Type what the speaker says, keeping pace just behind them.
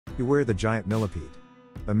Beware the giant millipede.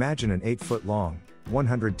 Imagine an 8-foot-long,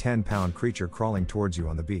 110-pound creature crawling towards you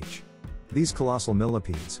on the beach. These colossal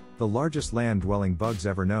millipedes, the largest land-dwelling bugs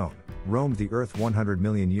ever known, roamed the earth 100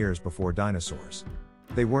 million years before dinosaurs.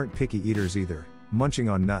 They weren't picky eaters either, munching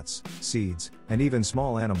on nuts, seeds, and even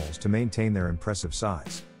small animals to maintain their impressive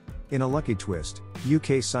size. In a lucky twist,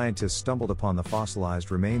 UK scientists stumbled upon the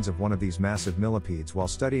fossilized remains of one of these massive millipedes while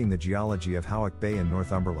studying the geology of Howick Bay in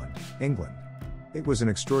Northumberland, England. It was an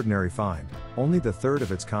extraordinary find, only the third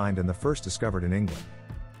of its kind and the first discovered in England.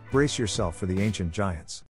 Brace yourself for the ancient giants.